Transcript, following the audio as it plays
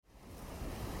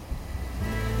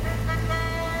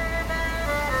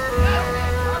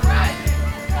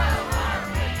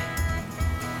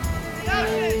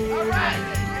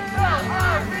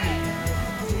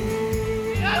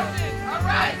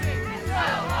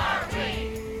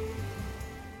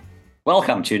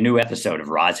Welcome to a new episode of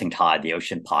Rising Tide, the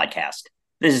Ocean Podcast.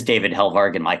 This is David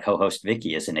Helvarg, and my co-host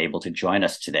Vicki isn't able to join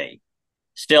us today.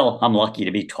 Still, I'm lucky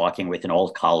to be talking with an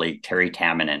old colleague, Terry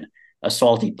Tamminen, a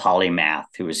salty polymath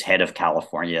who is head of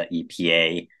California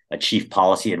EPA, a chief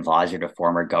policy advisor to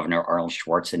former Governor Arnold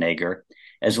Schwarzenegger,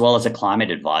 as well as a climate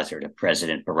advisor to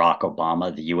President Barack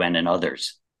Obama, the UN, and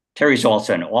others. Terry's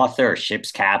also an author, a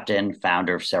ship's captain,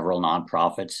 founder of several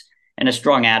nonprofits, and a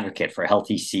strong advocate for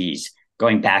healthy seas,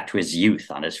 going back to his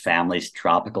youth on his family's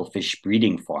tropical fish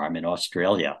breeding farm in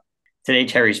Australia. Today,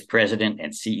 Terry's president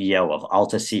and CEO of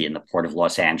AltaSea in the Port of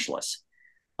Los Angeles.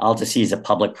 AltaSea is a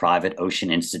public-private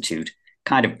ocean institute,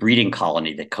 kind of breeding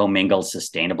colony that commingles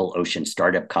sustainable ocean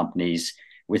startup companies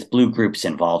with blue groups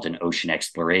involved in ocean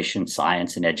exploration,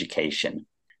 science, and education.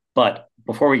 But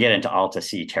before we get into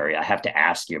AltaSea, Terry, I have to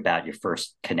ask you about your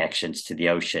first connections to the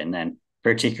ocean, and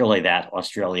particularly that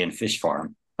Australian fish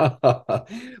farm.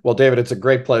 Well, David, it's a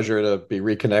great pleasure to be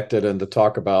reconnected and to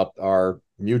talk about our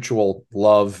mutual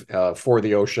love for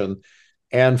the ocean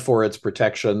and for its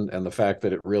protection and the fact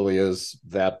that it really is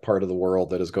that part of the world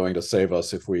that is going to save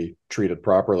us if we treat it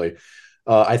properly.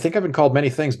 I think I've been called many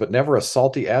things, but never a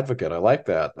salty advocate. I like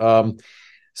that.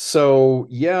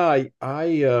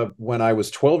 I when I was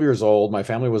 12 years old, my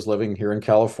family was living here in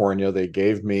California. They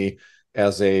gave me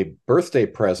as a birthday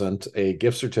present a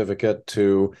gift certificate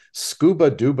to scuba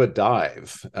duba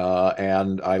dive.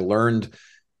 And I learned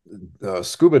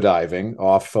scuba diving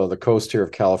off the coast here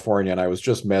of California, and I was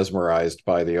just mesmerized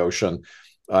by the ocean.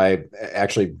 I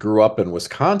actually grew up in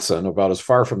Wisconsin, about as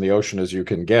far from the ocean as you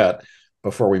can get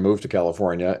before we moved to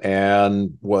California,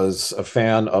 and was a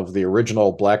fan of the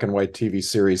original black and white TV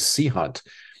series Sea Hunt.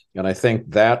 And I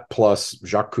think that plus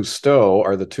Jacques Cousteau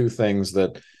are the two things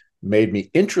that made me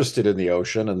interested in the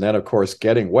ocean. And then, of course,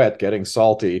 getting wet, getting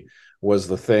salty was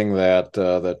the thing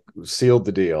that sealed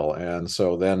the deal. And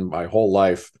so then my whole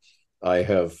life, I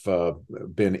have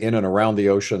been in and around the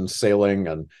ocean, sailing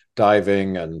and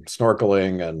diving and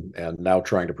snorkeling, and now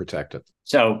trying to protect it.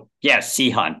 So, yeah,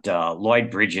 Sea Hunt, Lloyd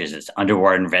Bridges'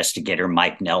 underwater investigator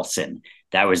Mike Nelson.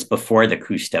 That was before the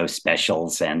Cousteau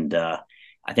specials, and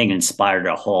I think inspired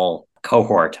a whole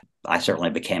cohort. I certainly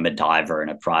became a diver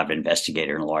and a private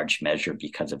investigator in large measure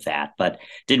because of that. But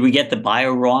did we get the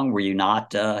bio wrong? Were you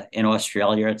not in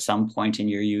Australia at some point in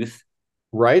your youth?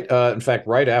 Right. In fact,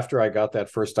 right after I got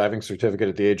that first diving certificate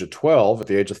at the age of 12, at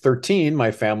the age of 13, my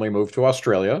family moved to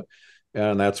Australia.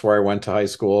 And that's where I went to high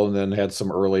school and then had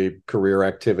some early career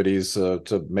activities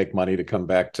to make money to come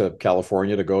back to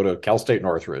California to go to Cal State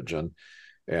Northridge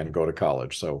and go to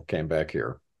college. So came back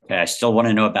here. Okay, I still want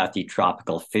to know about the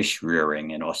tropical fish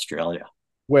rearing in Australia.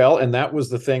 Well, and that was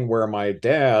the thing where my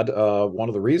dad, one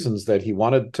of the reasons that he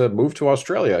wanted to move to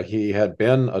Australia, he had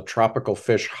been a tropical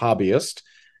fish hobbyist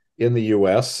in the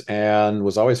US and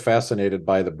was always fascinated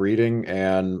by the breeding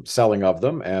and selling of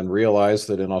them, and realized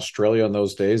that in Australia in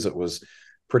those days, it was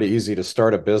pretty easy to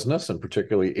start a business, and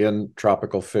particularly in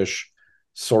tropical fish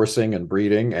sourcing and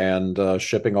breeding and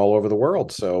shipping all over the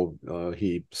world. So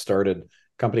he started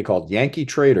company called Yankee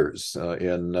Traders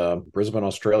in Brisbane,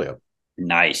 Australia.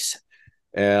 Nice.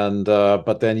 And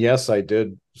but then, yes, I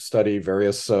did study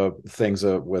various things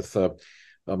with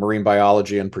marine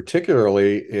biology, and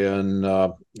particularly in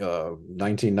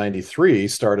 1993,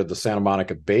 started the Santa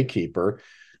Monica Baykeeper,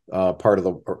 part of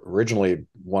the originally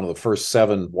one of the first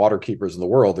 7 waterkeepers in the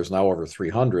world. There's now over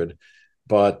 300.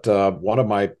 But one of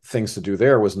my things to do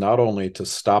there was not only to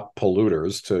stop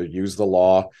polluters, to use the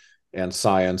law and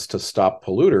science to stop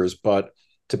polluters, but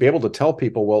to be able to tell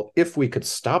people, well, if we could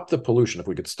stop the pollution, if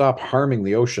we could stop harming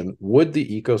the ocean, would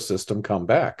the ecosystem come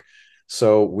back?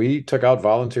 So we took out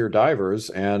volunteer divers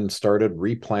and started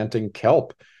replanting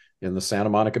kelp in the Santa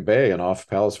Monica Bay and off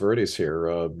Palos Verdes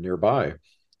here nearby,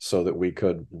 so that we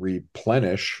could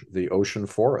replenish the ocean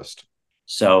forest.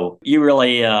 So you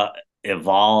really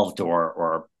evolved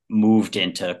or moved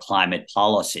into climate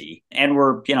policy and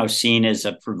were, seen as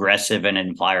a progressive and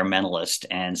environmentalist,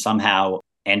 and somehow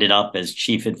ended up as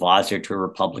chief advisor to a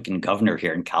Republican governor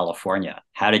here in California.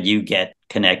 How did you get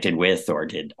connected with, or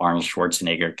did Arnold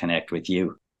Schwarzenegger connect with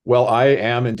you? Well, I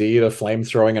am indeed a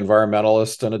flame-throwing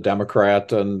environmentalist and a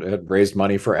Democrat, and had raised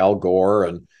money for Al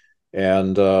Gore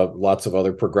and lots of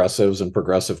other progressives and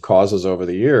progressive causes over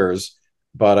the years.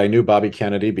 But I knew Bobby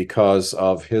Kennedy because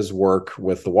of his work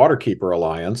with the Waterkeeper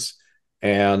Alliance.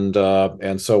 And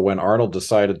so when Arnold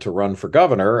decided to run for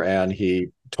governor and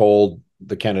he told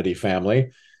the Kennedy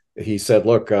family, he said,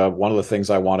 look, one of the things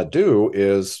I want to do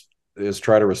is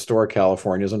try to restore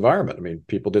California's environment. I mean,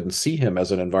 people didn't see him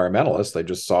as an environmentalist. They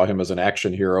just saw him as an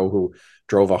action hero who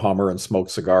drove a Hummer and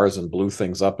smoked cigars and blew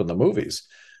things up in the movies.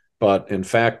 But in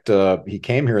fact, he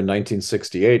came here in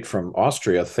 1968 from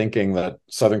Austria, thinking that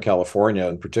Southern California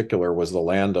in particular was the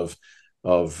land of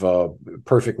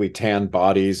perfectly tanned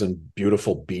bodies and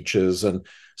beautiful beaches and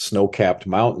snow-capped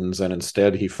mountains. And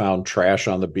instead, he found trash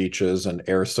on the beaches and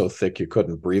air so thick you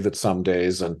couldn't breathe it some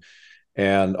days,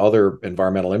 and other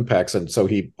environmental impacts. And so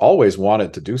he always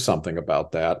wanted to do something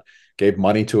about that, gave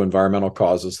money to environmental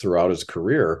causes throughout his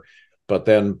career. But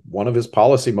then one of his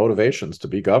policy motivations to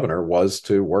be governor was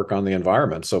to work on the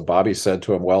environment. So Bobby said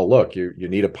to him, well, look, you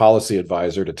need a policy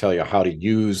advisor to tell you how to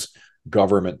use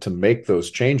government to make those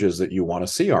changes that you want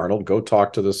to see, Arnold. Go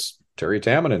talk to this Terry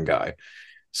Tamminen guy.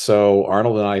 So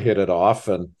Arnold and I hit it off,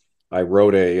 and I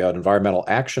wrote an environmental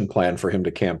action plan for him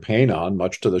to campaign on,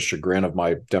 much to the chagrin of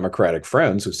my Democratic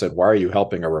friends who said, why are you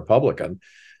helping a Republican?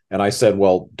 And I said,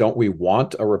 well, don't we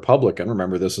want a Republican?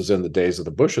 Remember, this is in the days of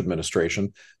the Bush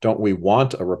administration. Don't we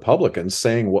want a Republican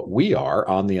saying what we are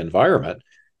on the environment?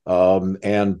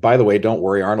 And by the way, don't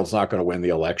worry, Arnold's not going to win the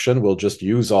election. We'll just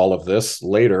use all of this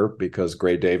later because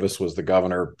Gray Davis was the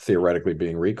governor theoretically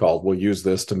being recalled. We'll use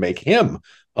this to make him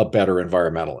a better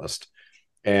environmentalist.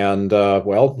 And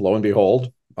well, lo and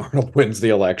behold, Arnold wins the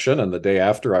election. And the day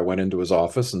after, I went into his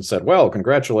office and said, well,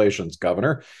 congratulations,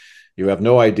 Governor. You have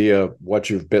no idea what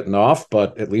you've bitten off,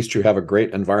 but at least you have a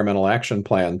great environmental action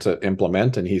plan to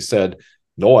implement. And he said,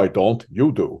 no, I don't.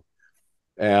 You do.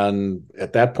 And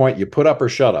at that point, you put up or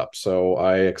shut up. So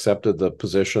I accepted the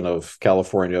position of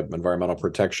California Environmental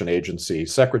Protection Agency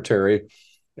secretary.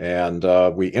 And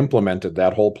we implemented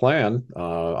that whole plan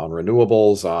on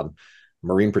renewables, on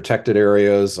marine protected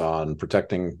areas, on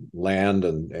protecting land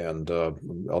and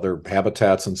other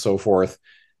habitats and so forth,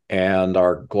 and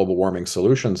our Global Warming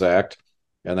Solutions Act.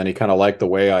 And then he kind of liked the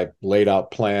way I laid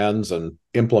out plans and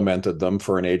implemented them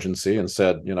for an agency and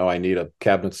said, you know, I need a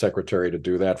cabinet secretary to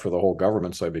do that for the whole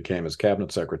government. So I became his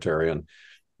cabinet secretary and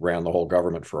ran the whole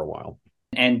government for a while.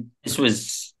 And this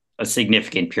was a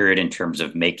significant period in terms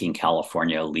of making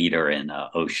California a leader in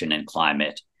ocean and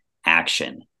climate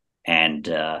action. And,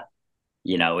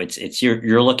 you know,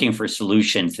 you're looking for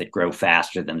solutions that grow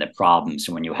faster than the problems.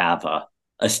 And when you have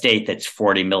a state that's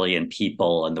 40 million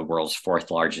people and the world's fourth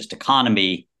largest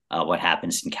economy, what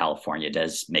happens in California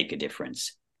does make a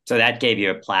difference. So that gave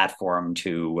you a platform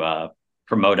to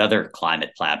promote other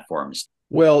climate platforms.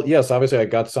 Well, yes, obviously I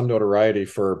got some notoriety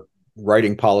for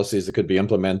writing policies that could be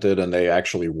implemented, and they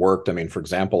actually worked. I mean, for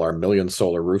example, our Million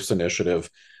Solar Roofs initiative,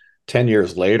 10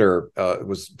 years later, it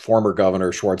was former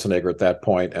Governor Schwarzenegger at that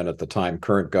point, and at the time,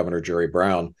 current Governor Jerry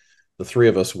Brown. The three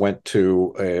of us went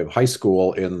to a high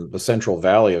school in the Central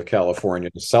Valley of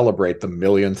California to celebrate the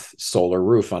millionth solar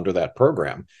roof under that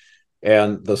program.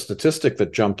 And the statistic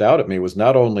that jumped out at me was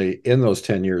not only in those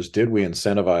 10 years did we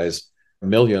incentivize a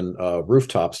million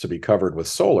rooftops to be covered with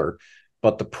solar,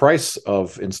 but the price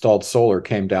of installed solar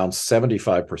came down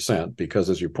 75%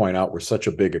 because, as you point out, we're such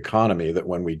a big economy that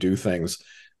when we do things,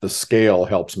 the scale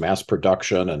helps mass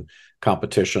production and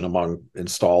competition among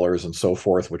installers and so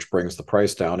forth, which brings the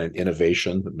price down, and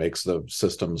innovation that makes the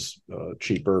systems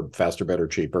cheaper, faster, better,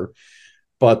 cheaper.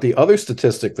 But the other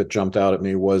statistic that jumped out at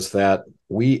me was that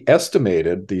we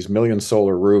estimated these million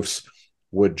solar roofs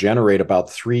would generate about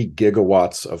 3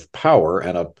 gigawatts of power.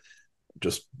 And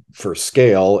just for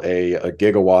scale, a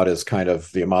gigawatt is kind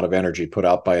of the amount of energy put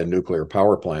out by a nuclear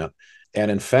power plant. And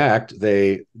in fact,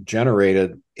 they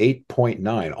generated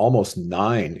 8.9, almost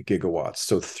 9 gigawatts,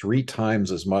 so 3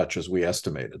 times as much as we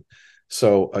estimated.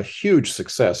 So a huge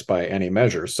success by any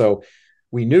measure. So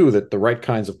we knew that the right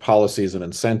kinds of policies and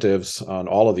incentives on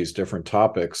all of these different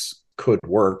topics could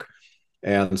work.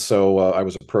 And so I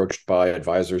was approached by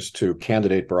advisors to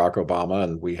candidate Barack Obama,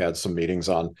 and we had some meetings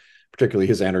on particularly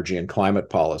his energy and climate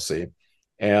policy.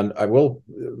 And I will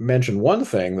mention one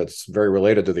thing that's very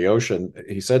related to the ocean.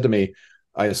 He said to me,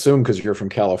 I assume because you're from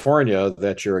California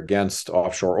that you're against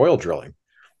offshore oil drilling.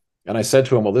 And I said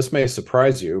to him, well, this may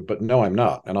surprise you, but no, I'm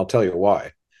not. And I'll tell you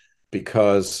why.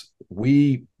 Because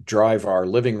we drive our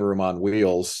living room on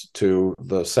wheels to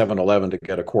the 7-Eleven to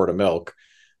get a quart of milk,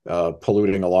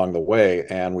 polluting along the way.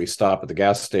 And we stop at the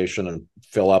gas station and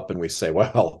fill up and we say,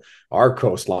 well, our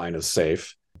coastline is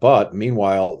safe. But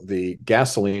meanwhile, the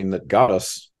gasoline that got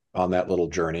us on that little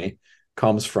journey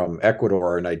comes from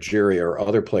Ecuador or Nigeria or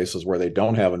other places where they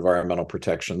don't have environmental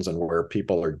protections and where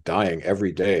people are dying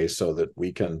every day so that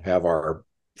we can have our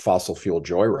fossil fuel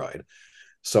joyride.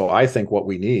 So I think what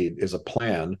we need is a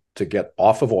plan to get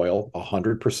off of oil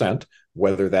 100%,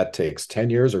 whether that takes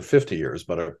 10 years or 50 years,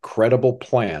 but a credible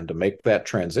plan to make that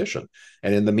transition.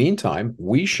 And in the meantime,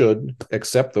 we should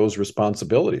accept those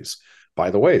responsibilities. By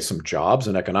the way, some jobs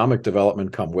and economic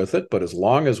development come with it, but as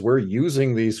long as we're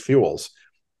using these fuels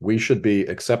we should be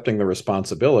accepting the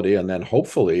responsibility and then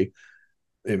hopefully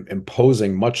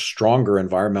imposing much stronger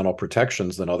environmental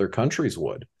protections than other countries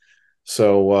would.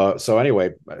 So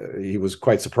anyway, he was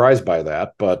quite surprised by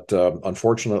that, but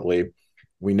unfortunately,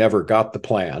 we never got the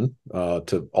plan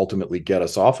to ultimately get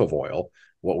us off of oil.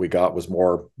 What we got was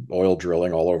more oil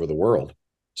drilling all over the world.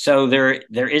 So there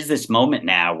is this moment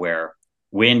now where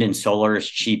wind and solar is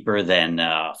cheaper than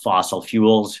fossil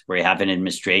fuels, where you have an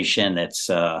administration that's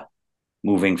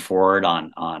moving forward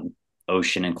on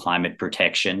ocean and climate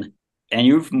protection. And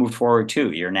you've moved forward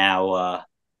too. You're now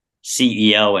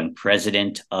CEO and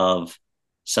president of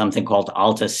something called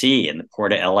AltaSea in the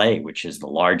Port of LA, which is the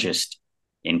largest,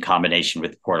 in combination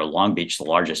with the Port of Long Beach, the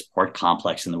largest port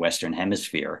complex in the Western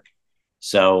Hemisphere.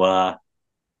 So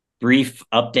brief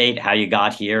update how you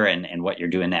got here and what you're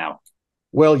doing now.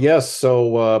 Well, yes.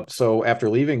 So after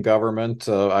leaving government,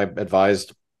 I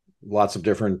advised lots of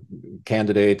different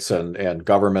candidates and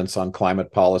governments on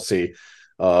climate policy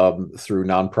through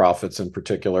nonprofits in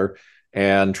particular,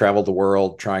 and traveled the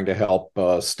world trying to help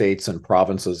states and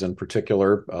provinces in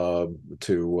particular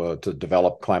to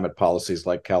develop climate policies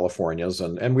like California's,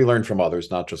 and we learned from others,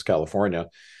 not just California,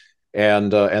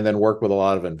 and then work with a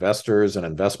lot of investors and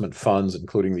investment funds,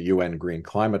 including the UN Green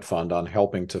Climate Fund, on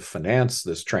helping to finance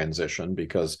this transition,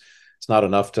 because it's not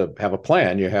enough to have a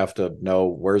plan. You have to know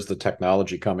where's the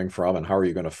technology coming from and how are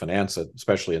you going to finance it,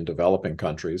 especially in developing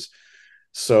countries.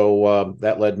 So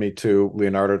that led me to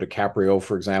Leonardo DiCaprio,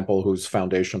 for example, whose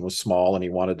foundation was small and he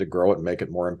wanted to grow it and make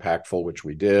it more impactful, which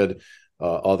we did.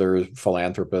 Other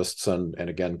philanthropists and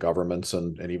again, governments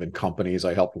and even companies.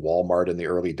 I helped Walmart in the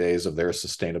early days of their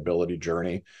sustainability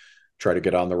journey, try to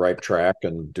get on the right track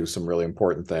and do some really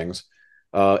important things.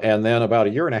 And then about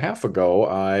a year and a half ago,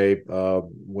 I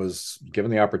was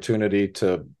given the opportunity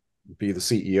to be the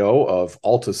CEO of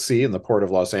AltaSea in the Port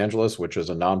of Los Angeles, which is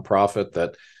a nonprofit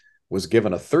that was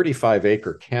given a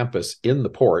 35-acre campus in the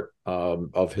port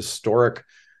of historic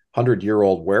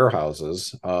 100-year-old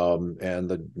warehouses. And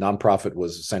the nonprofit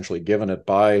was essentially given it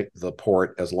by the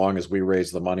port as long as we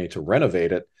raised the money to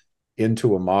renovate it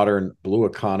into a modern blue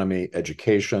economy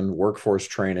education, workforce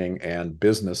training, and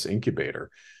business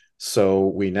incubator. So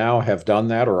we now have done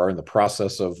that or are in the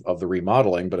process of the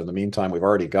remodeling. But in the meantime, we've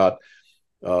already got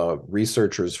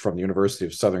researchers from the University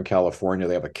of Southern California.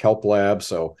 They have a kelp lab.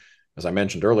 So as I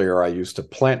mentioned earlier, I used to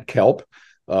plant kelp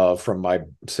from my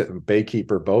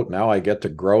Baykeeper boat. Now I get to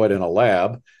grow it in a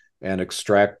lab and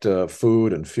extract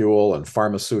food and fuel and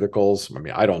pharmaceuticals. I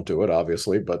mean, I don't do it,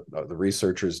 obviously, but the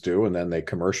researchers do, and then they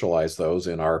commercialize those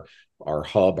in our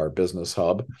hub, our business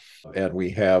hub. And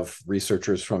we have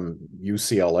researchers from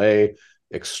UCLA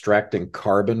extracting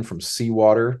carbon from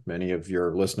seawater. Many of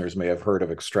your listeners may have heard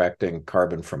of extracting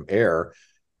carbon from air,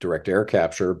 direct air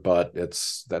capture, but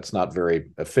that's not very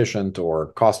efficient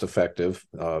or cost effective.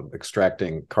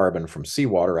 Extracting carbon from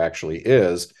seawater actually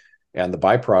is, and the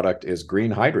byproduct is green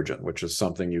hydrogen, which is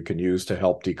something you can use to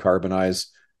help decarbonize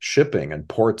shipping and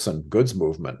ports and goods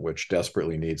movement, which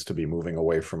desperately needs to be moving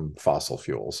away from fossil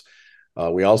fuels.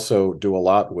 We also do a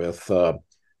lot with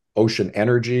ocean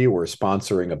energy. We're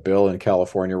sponsoring a bill in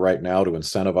California right now to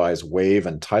incentivize wave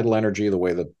and tidal energy, the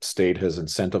way the state has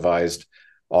incentivized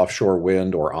offshore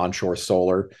wind or onshore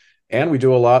solar. And we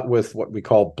do a lot with what we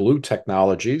call blue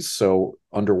technologies. So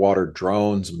underwater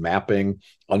drones, mapping,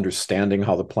 understanding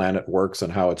how the planet works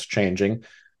and how it's changing.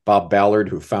 Bob Ballard,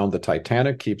 who found the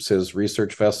Titanic, keeps his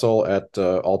research vessel at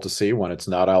AltaSea when it's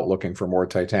not out looking for more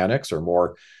Titanics or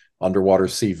more underwater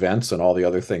sea vents and all the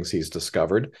other things he's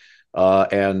discovered.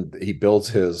 And he builds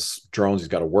his drones. He's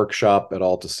got a workshop at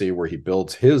AltaSea where he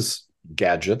builds his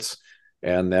gadgets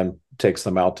and then takes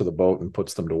them out to the boat and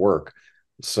puts them to work.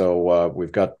 So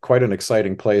we've got quite an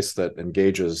exciting place that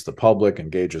engages the public,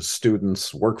 engages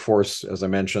students, workforce, as I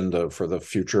mentioned, for the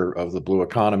future of the blue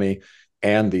economy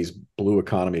and these blue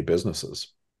economy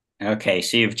businesses. Okay,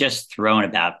 so you've just thrown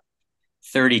about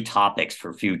 30 topics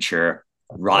for future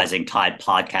Rising Tide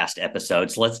podcast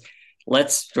episodes.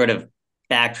 Let's sort of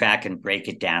backtrack and break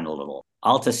it down a little.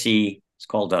 AltaSea is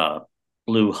called a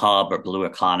blue hub or blue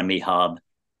economy hub.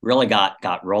 Really got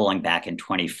rolling back in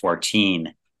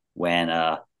 2014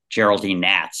 when Geraldine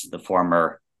Natz, the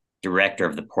former director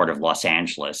of the Port of Los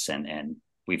Angeles, and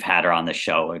we've had her on the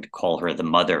show and call her the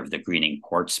mother of the greening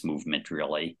ports movement,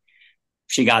 really.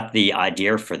 She got the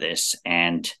idea for this,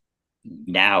 and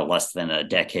now, less than a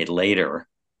decade later,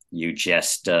 you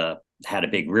just had a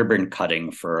big ribbon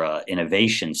cutting for an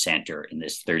innovation center in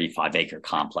this 35-acre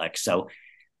complex. So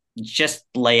just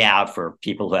lay out for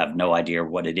people who have no idea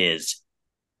what it is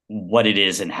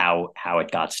and how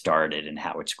it got started and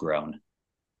how it's grown.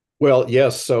 Well,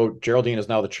 yes. So Geraldine is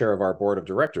now the chair of our board of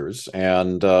directors.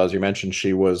 And as you mentioned,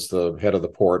 she was the head of the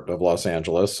port of Los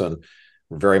Angeles and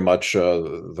very much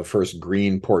the first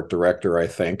green port director, I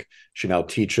think. She now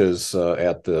teaches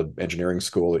at the engineering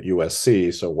school at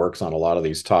USC, so works on a lot of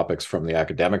these topics from the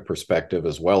academic perspective,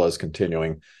 as well as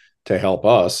continuing to help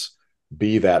us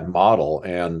be that model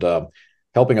and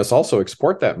helping us also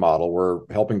export that model. We're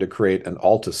helping to create an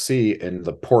AltaSea in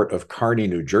the port of Kearney,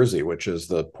 New Jersey, which is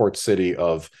the port city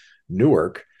of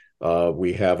Newark.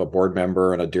 We have a board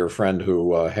member and a dear friend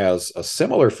who has a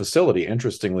similar facility,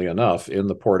 interestingly enough, in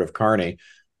the port of Kearney,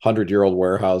 100-year-old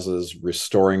warehouses,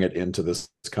 restoring it into this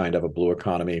kind of a blue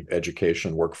economy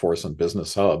education, workforce, and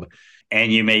business hub.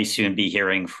 And you may soon be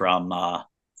hearing from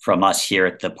us here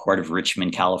at the Port of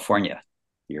Richmond, California.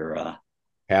 You're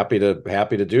happy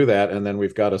to do that. And then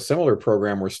we've got a similar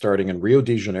program we're starting in Rio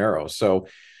de Janeiro. So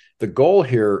the goal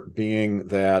here being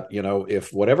that, you know,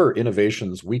 if whatever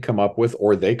innovations we come up with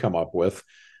or they come up with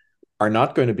are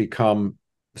not going to become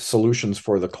solutions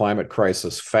for the climate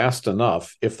crisis fast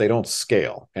enough if they don't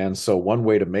scale. And so one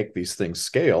way to make these things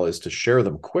scale is to share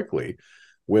them quickly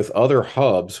with other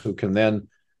hubs who can then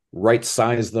right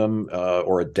size them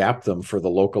or adapt them for the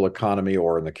local economy,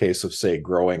 or in the case of, say,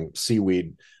 growing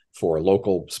seaweed for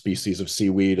local species of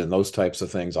seaweed and those types of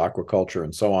things, aquaculture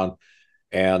and so on,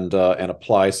 and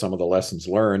apply some of the lessons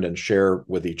learned and share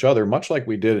with each other, much like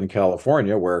we did in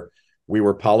California, where we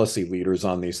were policy leaders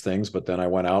on these things, but then I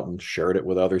went out and shared it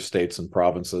with other states and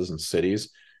provinces and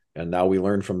cities, and now we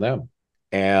learn from them.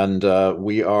 And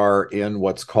we are in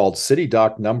what's called City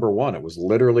Dock Number 1. It was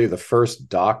literally the first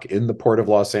dock in the Port of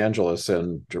Los Angeles,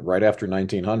 and right after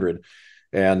 1900.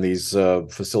 And these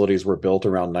facilities were built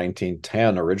around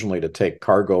 1910, originally to take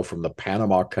cargo from the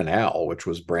Panama Canal, which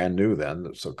was brand new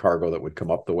then. So cargo that would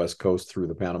come up the West Coast through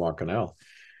the Panama Canal.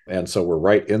 And so we're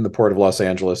right in the Port of Los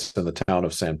Angeles in the town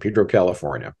of San Pedro,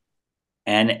 California.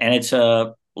 And it's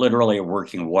literally a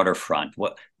working waterfront.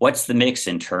 What's the mix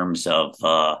in terms of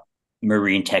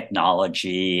marine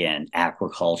technology and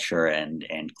aquaculture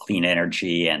and clean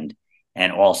energy and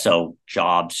also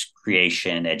jobs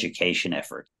creation, education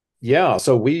efforts? Yeah,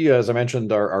 so we, as I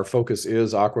mentioned, our focus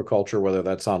is aquaculture, whether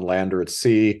that's on land or at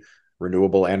sea,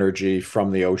 renewable energy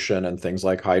from the ocean, and things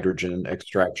like hydrogen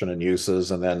extraction and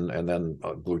uses, and then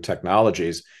blue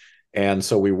technologies. And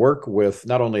so we work with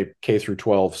not only K through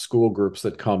 12 school groups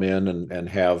that come in and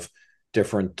have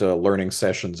different learning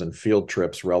sessions and field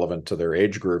trips relevant to their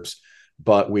age groups,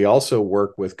 but we also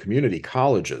work with community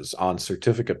colleges on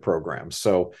certificate programs.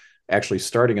 So actually,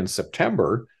 starting in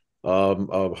September,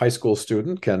 a high school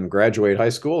student can graduate high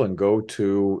school and go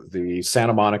to the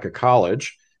Santa Monica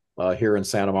College here in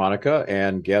Santa Monica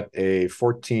and get a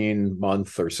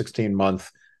 14-month or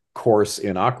 16-month course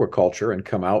in aquaculture and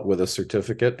come out with a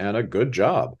certificate and a good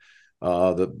job.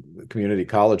 The community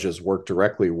colleges work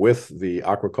directly with the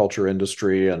aquaculture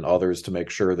industry and others to make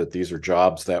sure that these are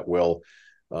jobs that will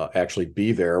actually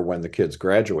be there when the kids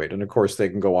graduate. And of course, they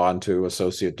can go on to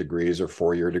associate degrees or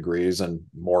four-year degrees and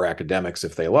more academics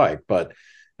if they like. But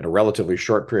in a relatively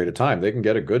short period of time, they can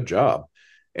get a good job.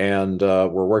 And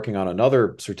we're working on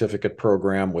another certificate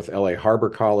program with LA Harbor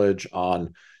College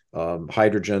on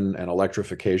hydrogen and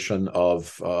electrification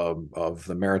of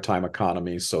the maritime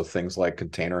economy. So things like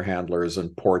container handlers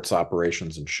and ports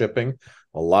operations and shipping,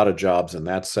 a lot of jobs in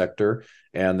that sector.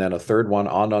 And then a third one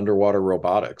on underwater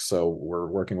robotics. So we're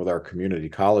working with our community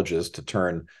colleges to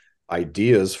turn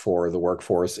ideas for the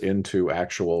workforce into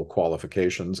actual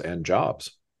qualifications and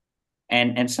jobs.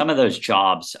 And some of those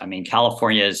jobs, I mean,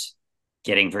 California is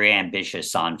getting very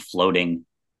ambitious on floating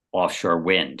offshore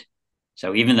wind.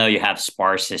 So even though you have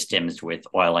sparse systems with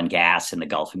oil and gas in the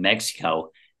Gulf of Mexico,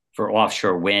 for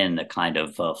offshore wind, the kind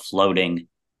of floating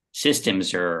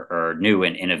systems are new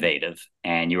and innovative.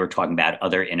 And you were talking about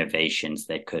other innovations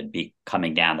that could be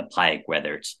coming down the pike,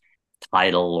 whether it's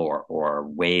tidal or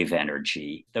wave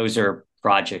energy. Those are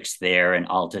projects there in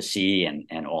AltaSea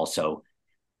and also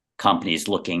companies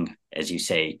looking, as you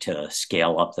say, to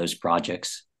scale up those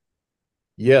projects.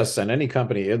 Yes, and any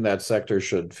company in that sector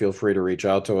should feel free to reach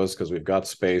out to us because we've got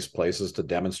space, places to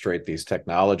demonstrate these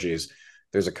technologies.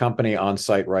 There's a company on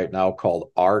site right now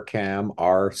called RCAM,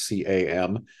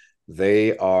 RCAM.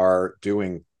 They are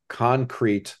doing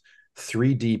concrete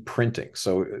 3D printing.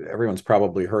 So everyone's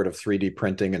probably heard of 3D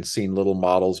printing and seen little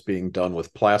models being done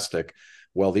with plastic.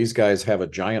 Well, these guys have a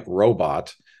giant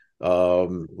robot,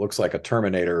 looks like a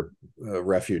Terminator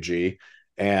refugee,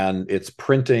 and it's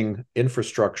printing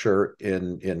infrastructure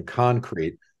in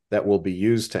concrete that will be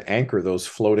used to anchor those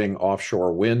floating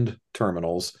offshore wind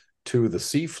terminals to the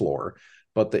seafloor.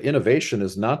 But the innovation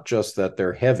is not just that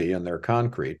they're heavy and they're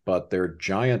concrete, but they're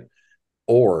giant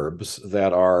orbs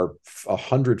that are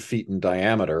 100 feet in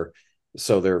diameter.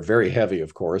 So they're very heavy,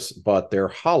 of course, but they're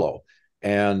hollow.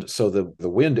 And so the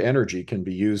wind energy can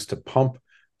be used to pump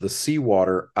the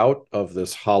seawater out of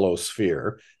this hollow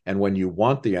sphere. And when you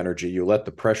want the energy, you let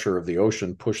the pressure of the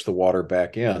ocean push the water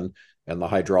back in, and the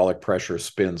hydraulic pressure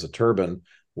spins a turbine,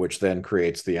 which then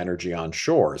creates the energy on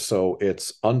shore. So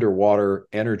it's underwater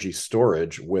energy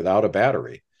storage without a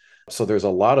battery. So there's a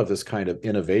lot of this kind of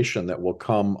innovation that will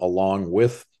come along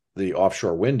with the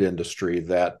offshore wind industry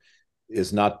that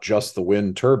is not just the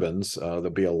wind turbines. There'll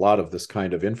be a lot of this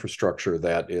kind of infrastructure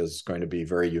that is going to be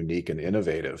very unique and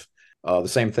innovative. The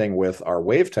same thing with our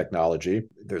wave technology.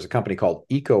 There's a company called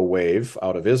EcoWave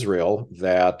out of Israel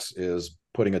that is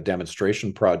putting a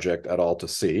demonstration project at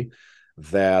AltaSea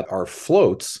that are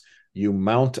floats you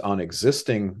mount on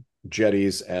existing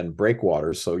jetties and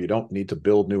breakwaters. So you don't need to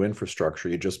build new infrastructure.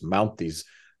 You just mount these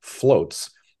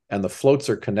floats, and the floats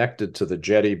are connected to the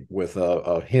jetty with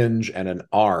a hinge and an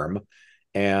arm.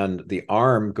 And the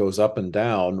arm goes up and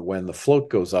down when the float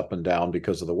goes up and down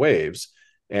because of the waves.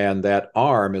 And that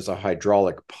arm is a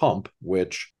hydraulic pump,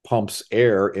 which pumps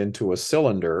air into a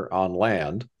cylinder on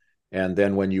land. And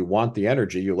then when you want the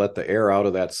energy, you let the air out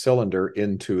of that cylinder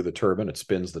into the turbine. It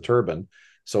spins the turbine.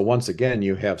 So once again,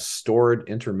 you have stored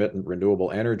intermittent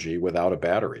renewable energy without a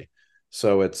battery.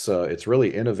 So it's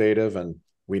really innovative. And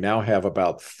we now have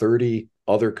about 30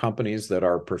 other companies that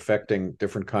are perfecting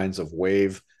different kinds of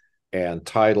wave and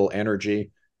tidal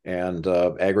energy and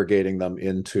aggregating them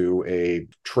into a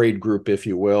trade group, if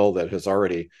you will, that has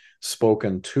already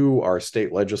spoken to our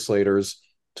state legislators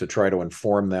to try to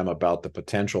inform them about the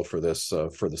potential for this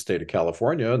for the state of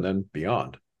California and then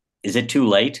beyond. Is it too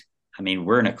late? I mean,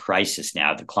 we're in a crisis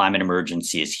now. The climate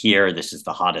emergency is here. This is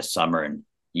the hottest summer in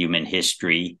human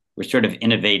history. We're sort of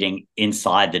innovating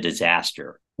inside the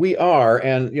disaster. We are.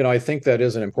 And, I think that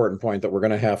is an important point that we're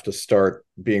going to have to start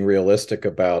being realistic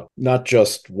about not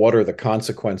just what are the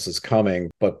consequences coming,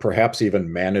 but perhaps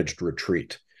even managed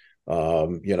retreat.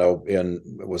 Was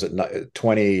it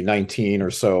 2019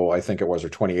 or so, I think it was, or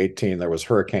 2018, there was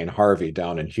Hurricane Harvey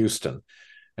down in Houston,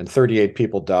 and 38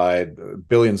 people died,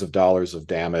 billions of dollars of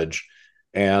damage.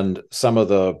 And some of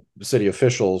the city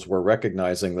officials were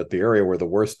recognizing that the area where the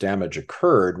worst damage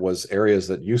occurred was areas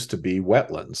that used to be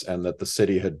wetlands, and that the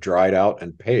city had dried out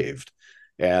and paved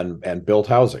and built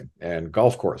housing and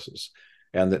golf courses.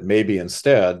 And that maybe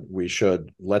instead we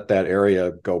should let that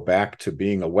area go back to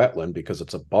being a wetland because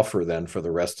it's a buffer then for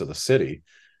the rest of the city.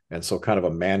 And so kind of a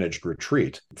managed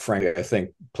retreat. Frankly, I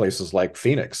think places like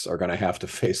Phoenix are going to have to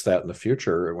face that in the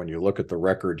future. When you look at the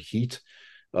record heat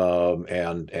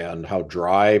and how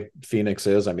dry Phoenix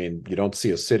is. I mean, you don't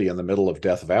see a city in the middle of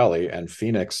Death Valley, and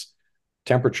Phoenix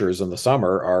temperatures in the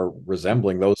summer are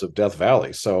resembling those of Death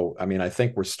Valley. So, I mean, I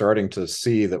think we're starting to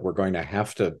see that we're going to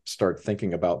have to start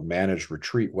thinking about managed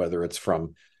retreat, whether it's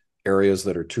from areas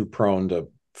that are too prone to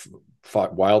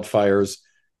wildfires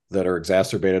that are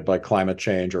exacerbated by climate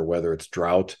change, or whether it's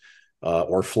drought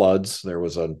or floods. There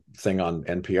was a thing on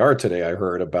NPR today I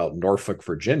heard about Norfolk,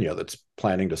 Virginia, that's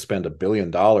planning to spend $1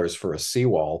 billion for a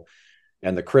seawall.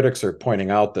 And the critics are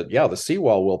pointing out that, yeah, the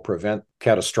seawall will prevent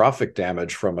catastrophic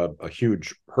damage from a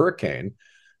huge hurricane,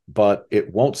 but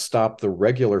it won't stop the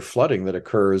regular flooding that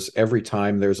occurs every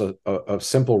time there's a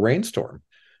simple rainstorm.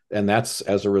 And that's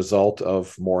as a result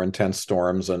of more intense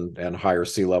storms and higher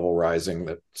sea level rising,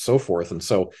 and so forth. And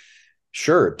so,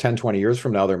 sure, 10, 20 years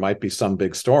from now, there might be some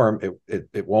big storm.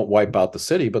 It won't wipe out the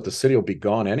city, but the city will be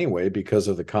gone anyway because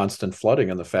of the constant flooding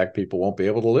and the fact people won't be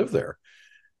able to live there.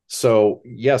 So,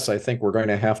 yes, I think we're going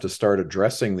to have to start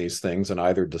addressing these things and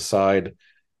either decide,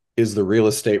 is the real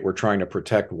estate we're trying to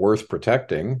protect worth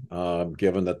protecting,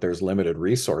 given that there's limited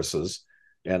resources,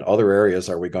 and other areas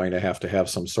are we going to have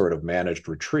some sort of managed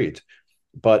retreat?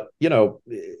 But,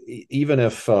 even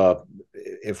if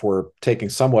we're taking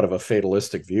somewhat of a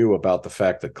fatalistic view about the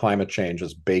fact that climate change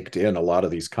has baked in a lot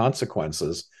of these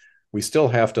consequences, we still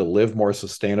have to live more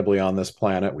sustainably on this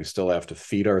planet. We still have to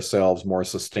feed ourselves more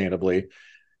sustainably.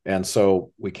 And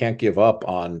so we can't give up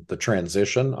on the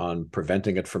transition, on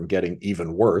preventing it from getting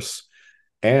even worse,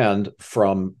 and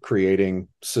from creating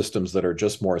systems that are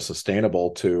just more sustainable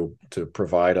to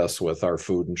provide us with our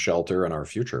food and shelter and our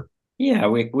future. Yeah,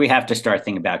 we have to start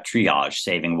thinking about triage,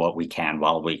 saving what we can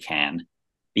while we can,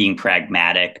 being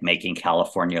pragmatic, making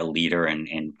California a leader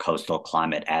in coastal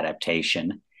climate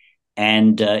adaptation,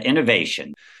 and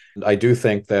innovation. I do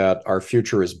think that our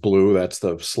future is blue. That's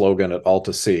the slogan at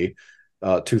AltaSea.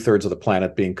 2/3 of the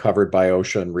planet being covered by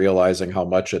ocean, realizing how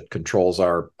much it controls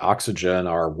our oxygen,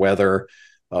 our weather,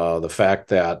 the fact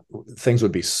that things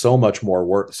would be so much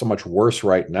worse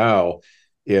right now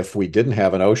if we didn't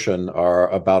have an ocean, are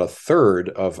about a third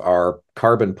of our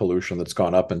carbon pollution that's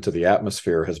gone up into the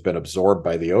atmosphere has been absorbed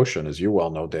by the ocean, as you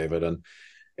well know, David.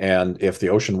 And if the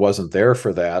ocean wasn't there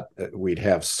for that, we'd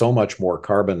have so much more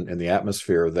carbon in the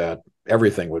atmosphere that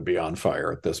everything would be on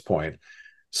fire at this point.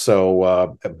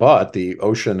 So, but the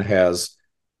ocean has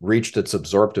reached its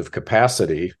absorptive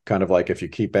capacity, kind of like if you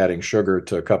keep adding sugar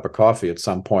to a cup of coffee, at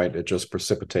some point it just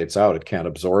precipitates out. It can't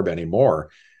absorb anymore.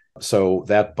 So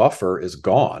that buffer is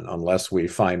gone unless we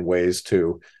find ways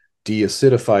to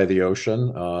deacidify the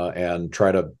ocean and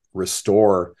try to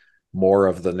restore more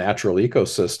of the natural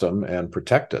ecosystem and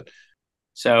protect it.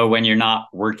 So when you're not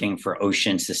working for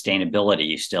ocean sustainability,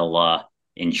 you still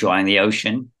enjoying the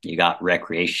ocean? You got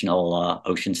recreational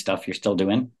ocean stuff you're still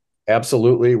doing?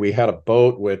 Absolutely. We had a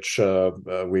boat, which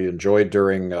we enjoyed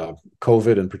during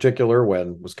COVID in particular, when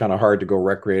it was kind of hard to go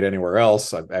recreate anywhere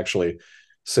else. I've actually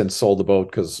since sold the boat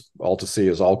because AltaSea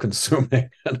is all consuming.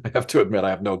 And I have to admit,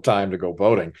 I have no time to go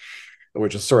boating,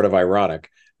 which is sort of ironic.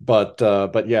 But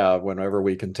yeah, whenever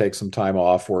we can take some time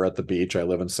off, we're at the beach. I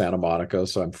live in Santa Monica,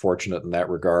 so I'm fortunate in that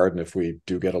regard. And if we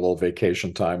do get a little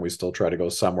vacation time, we still try to go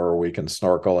somewhere where we can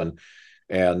snorkel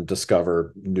and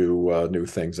discover new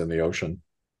things in the ocean.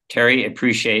 Terry,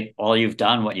 appreciate all you've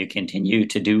done, what you continue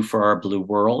to do for our blue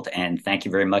world, and thank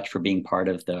you very much for being part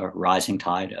of the Rising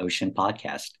Tide Ocean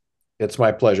podcast. It's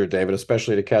my pleasure, David,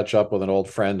 especially to catch up with an old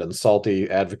friend and salty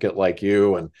advocate like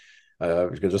you. And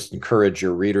just encourage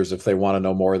your readers, if they want to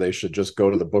know more, they should just go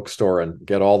to the bookstore and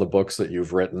get all the books that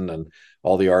you've written and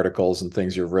all the articles and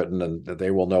things you've written, and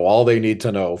they will know all they need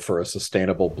to know for a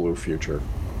sustainable blue future.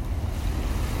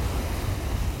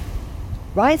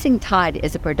 Rising Tide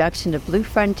is a production of Blue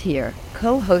Frontier,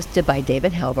 co-hosted by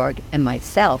David Helvarg and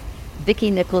myself,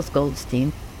 Vicki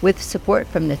Nichols-Goldstein, with support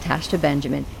from Natasha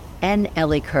Benjamin and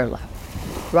Ellie Curlow.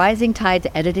 Rising Tide's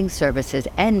editing services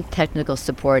and technical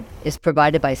support is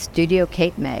provided by Studio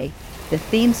Cape May. The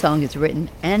theme song is written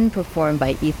and performed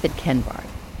by Helvarg.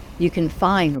 You can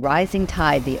find Rising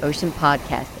Tide, the Ocean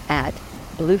Podcast, at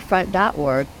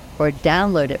bluefront.org or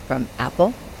download it from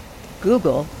Apple,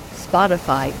 Google,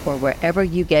 Spotify, or wherever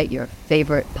you get your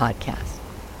favorite podcasts.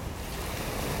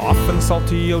 Off in the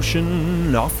salty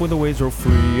ocean, off where the waves roll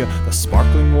free, the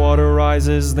sparkling water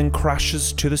rises, then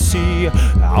crashes to the sea.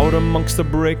 Out amongst the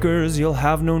breakers, you'll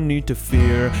have no need to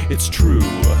fear. It's true,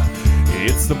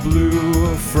 it's the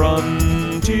blue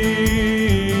frontier.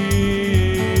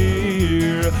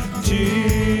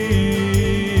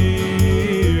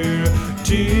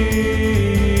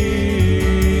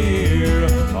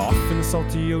 Off in the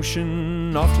salty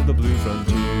ocean, off to the blue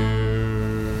frontier.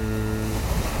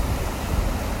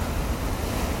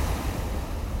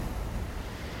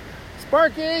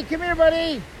 Sparky, come here,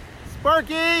 buddy.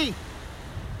 Sparky!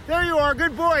 There you are.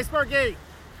 Good boy, Sparky.